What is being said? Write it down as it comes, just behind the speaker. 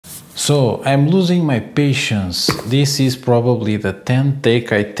So I'm losing my patience. This is probably the 10th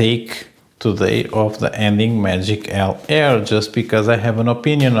take I take today of the Ending Magic LR just because I have an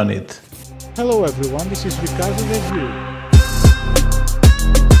opinion on it. Hello everyone, this is Ricardo review.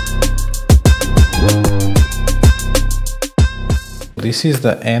 This is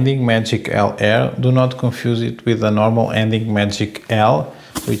the Ending Magic LR. Do not confuse it with the normal Ending Magic L,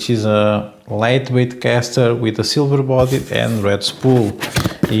 which is a lightweight caster with a silver body and red spool.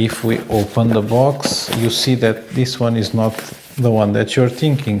 If we open the box, you see that this one is not the one that you're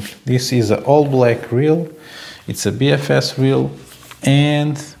thinking. This is an all black reel. It's a BFS reel,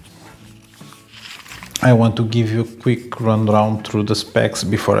 and I want to give you a quick rundown through the specs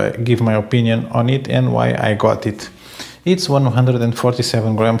before I give my opinion on it and why I got it. It's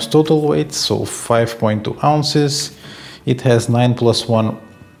 147 grams total weight, so 5.2 ounces. It has 9+1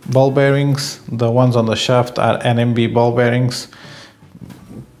 ball bearings. The ones on the shaft are NMB ball bearings.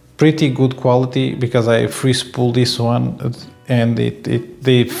 Pretty good quality because I free spool this one and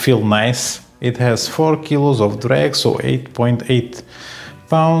they feel nice. It has 4 kilos of drag, so 8.8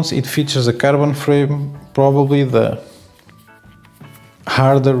 pounds. It features a carbon frame, probably the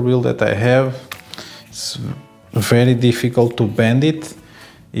harder reel that I have. It's very difficult to bend it.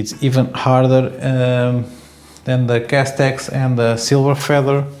 It's even harder than the Castex and the Silver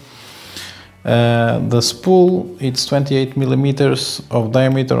Feather. The spool, it's 28 millimeters of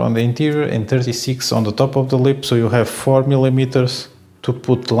diameter on the interior and 36 on the top of the lip, so you have 4 millimeters to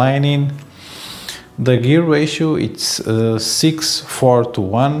put line in. The gear ratio, it's 6:4 to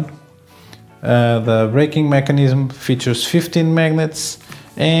 1. The braking mechanism features 15 magnets,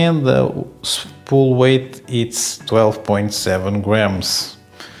 and the spool weight, it's 12.7 grams.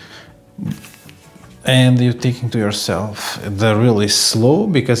 And you're thinking to yourself, the reel is slow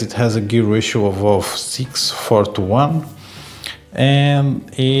because it has a gear ratio of 6:4 to 1, and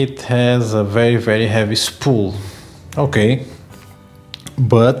it has a very heavy spool. Okay,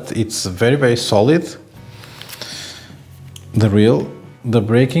 but it's very solid. The reel, the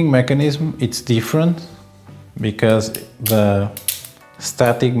braking mechanism, it's different because the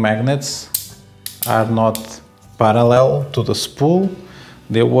static magnets are not parallel to the spool.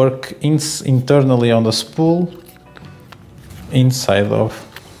 They work internally on the spool, inside of,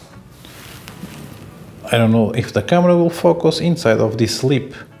 I don't know if the camera will focus, inside of this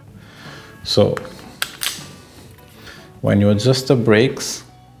lip. So when you adjust the brakes,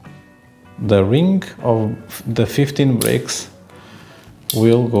 the ring of the 15 brakes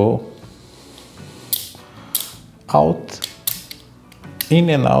will go out, in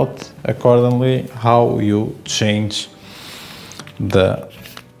and out, accordingly how you change the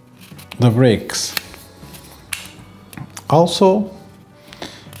brakes. Also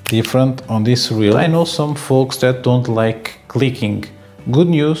different on this reel, I know some folks that don't like clicking. Good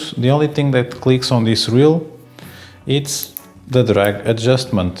news, the only thing that clicks on this reel, it's the drag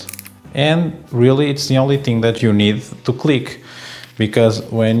adjustment, and really it's the only thing that you need to click, because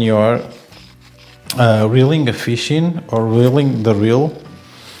when you're reeling a fish in or reeling the reel,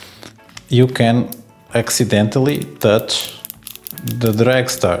 you can accidentally touch the drag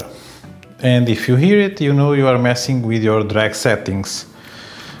star, and if you hear it, you know you are messing with your drag settings.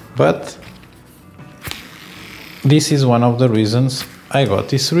 But this is one of the reasons I got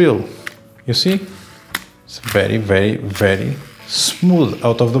this reel. You see, it's very smooth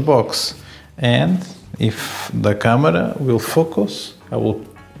out of the box, and if the camera will focus, I will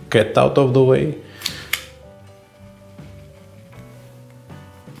get out of the way.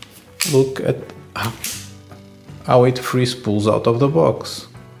 Look at how it free spools out of the box.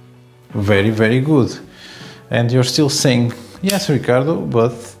 Very good. And you're still saying, yes Ricardo,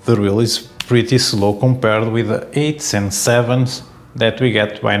 but the reel is pretty slow compared with the 8s and 7s that we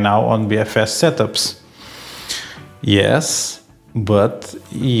get by now on BFS setups. Yes, but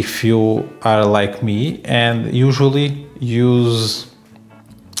if you are like me and usually use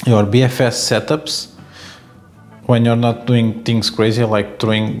your BFS setups when you're not doing things crazy like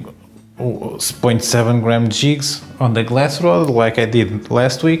throwing 0.7 gram jigs on the glass rod like I did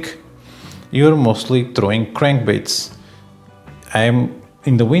last week, you're mostly throwing crankbaits.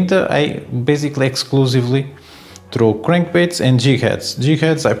 In the winter, I basically exclusively throw crankbaits and jig heads. Jig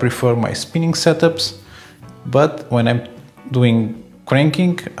heads, I prefer my spinning setups, but when I'm doing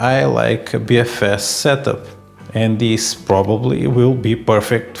cranking, I like a BFS setup, and this probably will be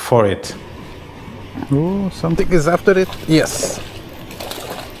perfect for it. Oh, something is after it. Yes.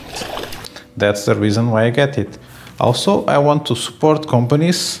 That's the reason why I get it. Also, I want to support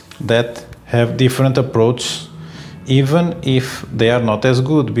companies that have different approach, even if they are not as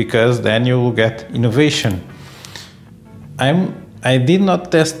good, because then you will get innovation. I'm I did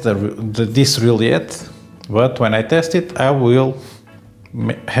not test this reel yet, but when I test it, I will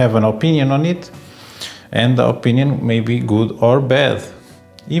have an opinion on it, and the opinion may be good or bad.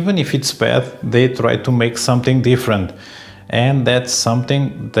 Even if it's bad, they try to make something different, and that's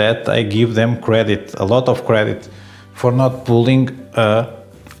something that I give them credit, a lot of credit, for not pulling a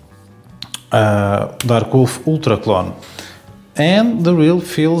Darkwolf Ultra clone. And the reel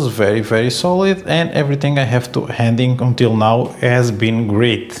feels very solid, and everything I have to handling until now has been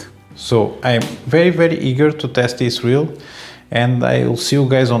great. So I'm very eager to test this reel, and I will see you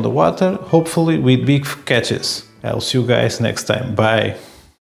guys on the water, hopefully with big catches. I'll see you guys next time. Bye.